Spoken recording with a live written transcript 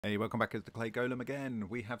Hey, welcome back to the Clay Golem again.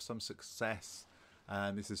 We have some success.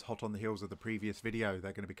 This is hot on the heels of the previous video.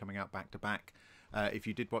 They're going to be coming out back to back. If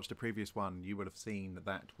you did watch the previous one, you would have seen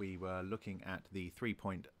that we were looking at the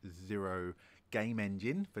 3.0 game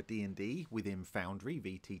engine for D&D within Foundry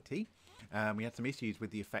VTT. We had some issues with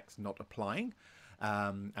the effects not applying.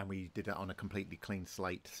 And we did it on a completely clean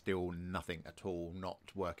slate, still nothing at all, not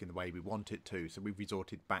working the way we want it to. So we've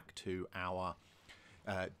resorted back to our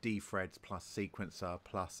DFreds plus sequencer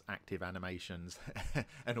plus active animations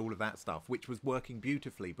and all of that stuff, which was working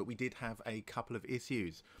beautifully, but we did have a couple of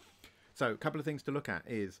issues. So a couple of things to look at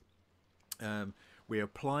is we're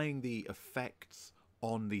applying the effects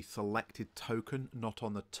on the selected token, not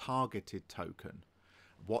on the targeted token.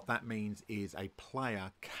 What that means is a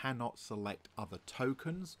player cannot select other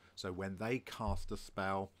tokens, so when they cast a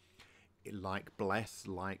spell like Bless,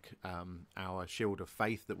 like our Shield of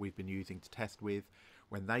Faith that we've been using to test with,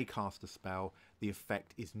 when they cast a spell, the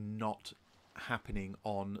effect is not happening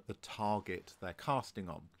on the target they're casting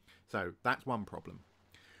on. So that's one problem.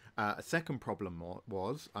 A second problem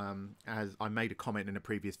was, as I made a comment in a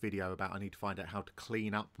previous video about I need to find out how to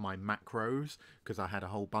clean up my macros because I had a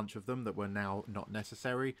whole bunch of them that were now not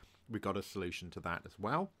necessary. We got a solution to that as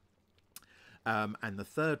well. And the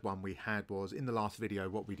third one we had was, in the last video,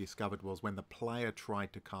 what we discovered was when the player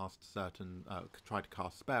tried to cast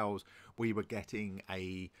spells, we were getting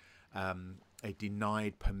a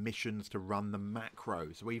denied permissions to run the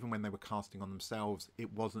macro. So even when they were casting on themselves,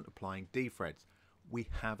 it wasn't applying DFreds. We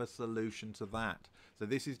have a solution to that. So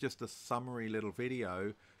this is just a summary little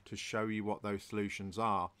video to show you what those solutions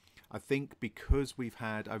are. I think because we've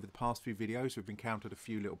had, over the past few videos, we've encountered a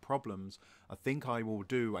few little problems. I think I will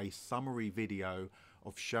do a summary video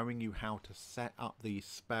of showing you how to set up these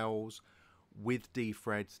spells with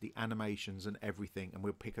DFreds, the animations and everything. And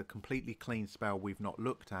we'll pick a completely clean spell we've not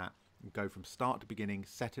looked at and go from start to beginning,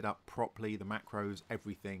 set it up properly, the macros,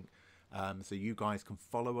 everything. So you guys can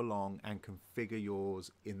follow along and configure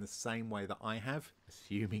yours in the same way that I have,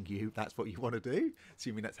 assuming that's what you want to do,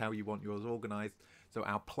 assuming that's how you want yours organized. So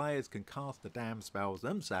our players can cast the damn spells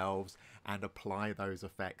themselves and apply those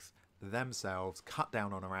effects themselves, cut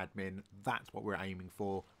down on our admin. That's what we're aiming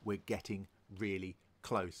for. We're getting really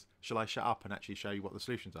close. Shall I shut up and actually show you what the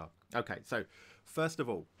solutions are? Okay, so first of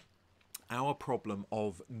all, our problem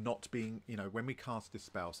of not being, when we cast this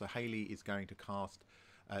spell, so Haley is going to cast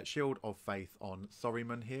Shield of Faith on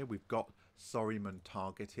Sorryman here. We've got Sorryman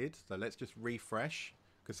targeted. So let's just refresh,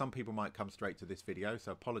 because some people might come straight to this video.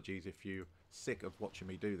 So apologies if you're sick of watching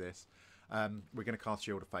me do this. We're going to cast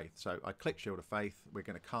Shield of Faith. So I click Shield of Faith. We're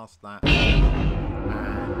going to cast that.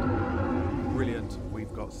 And brilliant.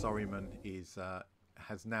 We've got Sorryman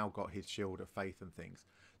has now got his Shield of Faith and things.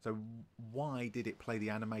 So why did it play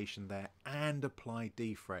the animation there and apply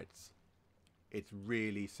DFreds? It's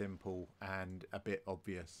really simple and a bit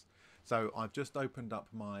obvious. So I've just opened up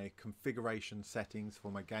my configuration settings for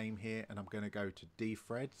my game here, and I'm going to go to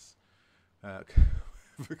DFreds.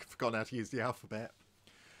 Forgotten how to use the alphabet.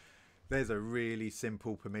 There's a really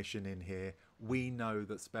simple permission in here. We know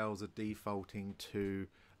that spells are defaulting to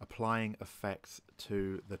applying effects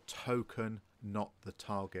to the token, not the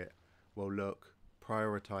target. Well, look,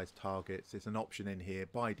 prioritize targets. It's an option in here.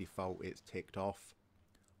 By default, it's ticked off.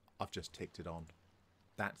 I've just ticked it on.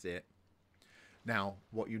 That's it. Now,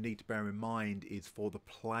 what you need to bear in mind is for the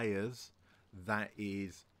players, that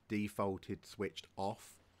is defaulted switched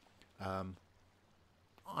off.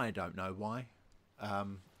 I don't know why. I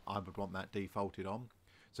would want that defaulted on.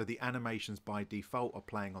 So the animations by default are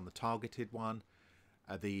playing on the targeted one.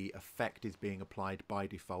 The effect is being applied by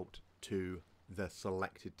default to the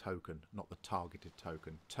selected token, not the targeted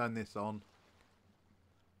token. Turn this on.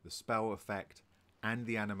 The spell effect and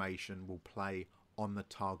the animation will play on the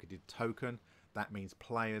targeted token. That means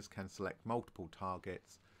players can select multiple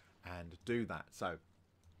targets and do that. So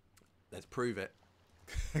let's prove it,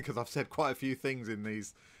 because I've said quite a few things in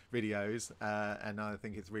these videos, and I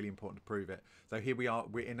think it's really important to prove it. So here we are,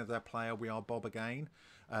 we're in as our player, we are Bob again.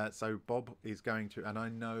 So Bob is going to, and I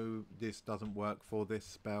know this doesn't work for this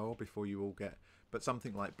spell before you all get, but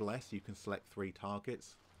something like Bless, you can select 3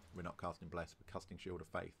 targets. We're not casting Bless, we're casting Shield of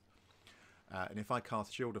Faith. And if I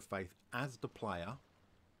cast Shield of Faith as the player,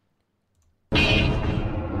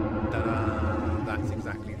 that's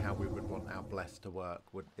exactly how we would want our Bless to work,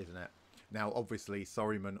 isn't it? Now, obviously,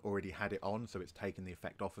 Sorryman already had it on, so it's taken the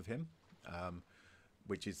effect off of him,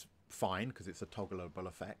 which is fine because it's a toggleable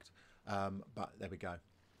effect. But there we go.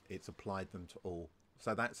 It's applied them to all.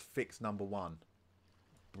 So that's fix number 1.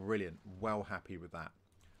 Brilliant. Well happy with that.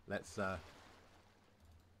 Let's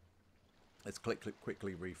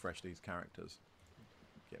quickly refresh these characters.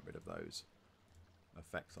 Get rid of those.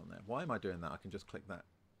 effects on there. Why am I doing that? I can just click that.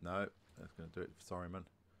 No, that's going to do it. Sorry, man.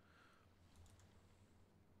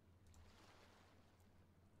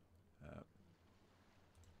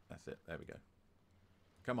 That's it. There we go.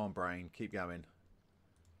 Come on, brain. Keep going.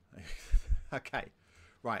 Okay.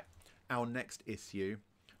 Right. Our next issue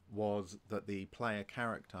was that the player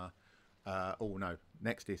character... oh, no.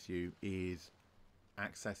 Next issue is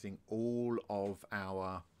accessing all of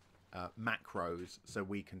our macros so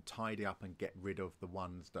we can tidy up and get rid of the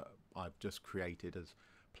ones that I've just created as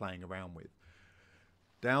playing around with.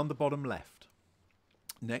 Down the bottom left,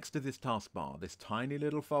 next to this taskbar, this tiny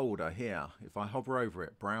little folder here, if I hover over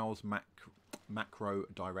it, browse macro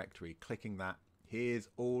directory, clicking that, here's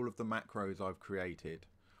all of the macros I've created.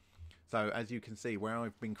 So as you can see, where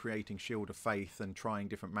I've been creating Shield of Faith and trying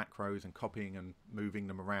different macros and copying and moving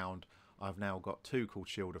them around, I've now got 2 called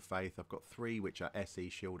Shield of Faith, I've got 3 which are SE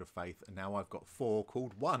Shield of Faith, and now I've got 4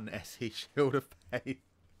 called 1 SE Shield of Faith.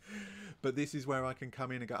 But this is where I can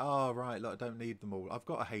come in and go, oh right, look, I don't need them all. I've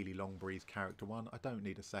got a Hayley Longbreeze character one, I don't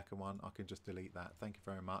need a second one, I can just delete that, thank you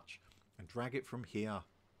very much. And drag it from here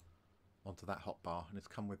onto that hotbar, and it's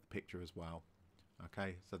come with the picture as well.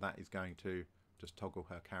 Okay, so that is going to just toggle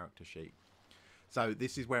her character sheet. So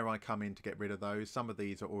this is where I come in to get rid of those. Some of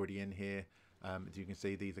these are already in here. As you can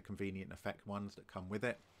see, these are convenient effect ones that come with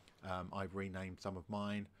it. I've renamed some of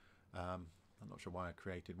mine. I'm not sure why I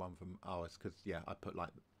created one from... Oh, it's because, yeah, I put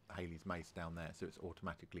like Hayley's Mace down there, so it's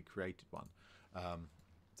automatically created one.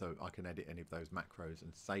 So I can edit any of those macros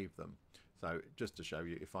and save them. So just to show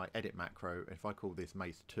you, if I edit macro, if I call this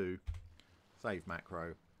Mace 2, save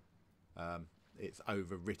macro, it's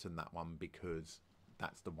overwritten that one because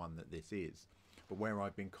that's the one that this is. But where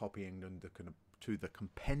I've been copying them to the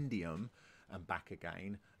compendium and back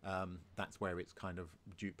again, that's where it's kind of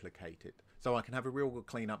duplicated. So I can have a real good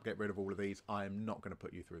clean up, get rid of all of these. I am not going to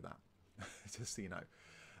put you through that, just so you know.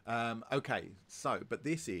 Okay, but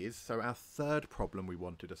this is, so our third problem we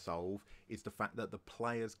wanted to solve is the fact that the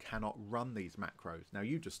players cannot run these macros. Now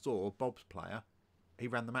you just saw Bob's player, he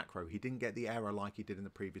ran the macro. He didn't get the error like he did in the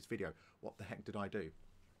previous video. What the heck did I do?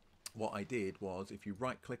 What I did was, if you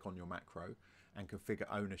right click on your macro and configure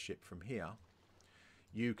ownership from here,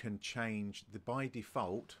 you can change the by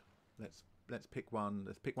default. Let's pick one.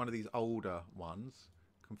 Let's pick one of these older ones.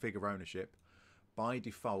 Configure ownership. By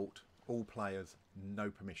default, all players, no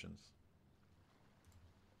permissions.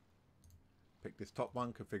 Pick this top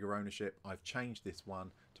one, configure ownership. I've changed this one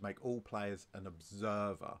to make all players an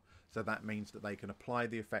observer. So that means that they can apply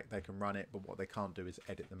the effect, they can run it, but what they can't do is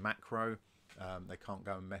edit the macro. They can't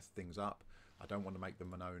go and mess things up. I don't want to make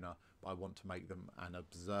them an owner, but I want to make them an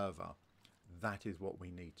observer. That is what we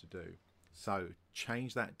need to do. So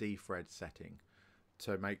change that DFred setting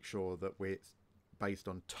to make sure that we're based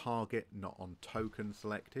on target, not on token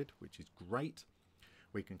selected, which is great.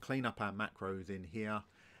 We can clean up our macros in here,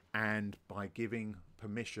 and by giving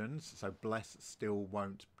permissions, so bless still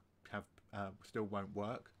won't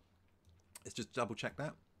work. Let's just double check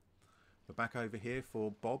that. We're back over here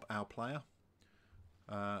for Bob, our player.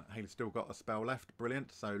 Hayley's still got a spell left.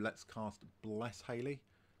 Brilliant. So let's cast Bless Hayley.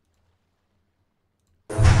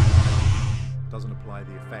 Doesn't apply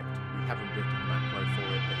the effect. We haven't written the macro for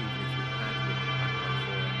it, but even if we had written the macro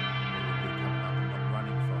for it, it would be coming up and not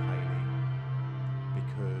running for Hayley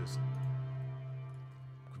because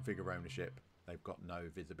configure ownership, they've got no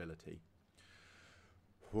visibility.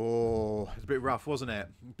 Oh, it's a bit rough, wasn't it?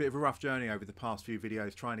 A bit of a rough journey over the past few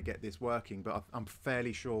videos trying to get this working, but I'm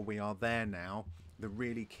fairly sure we are there now. The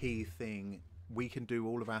really key thing, we can do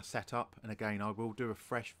all of our setup, and again, I will do a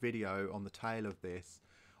fresh video on the tail of this,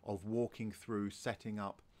 of walking through setting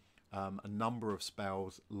up a number of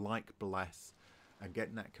spells like Bless and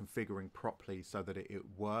getting that configuring properly so that it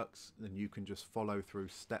works, and you can just follow through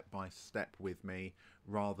step by step with me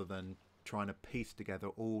rather than trying to piece together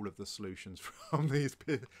all of the solutions from these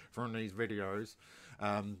videos,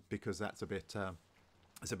 because that's a bit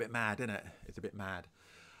it's a bit mad, isn't it? It's a bit mad.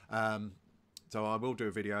 So I will do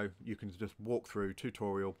a video. You can just walk through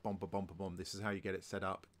tutorial, bomb, bomb, bomb. This is how you get it set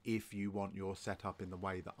up if you want your setup in the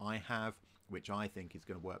way that I have, which I think is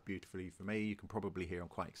going to work beautifully for me. You can probably hear I'm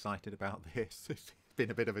quite excited about this. It's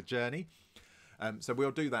been a bit of a journey. So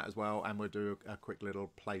we'll do that as well, and we'll do a quick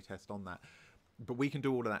little play test on that. But we can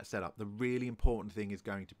do all of that setup. The really important thing is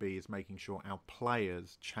going to be is making sure our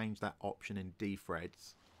players change that option in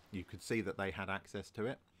DFreds. You could see that they had access to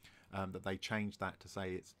it, that they changed that to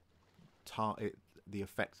say it's the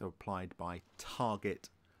effects are applied by target,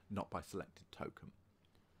 not by selected token.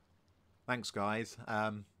 Thanks, guys.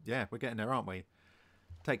 Yeah, we're getting there, aren't we?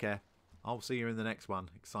 Take care. I'll see you in the next one.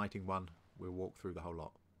 Exciting one. We'll walk through the whole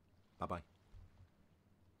lot. Bye-bye.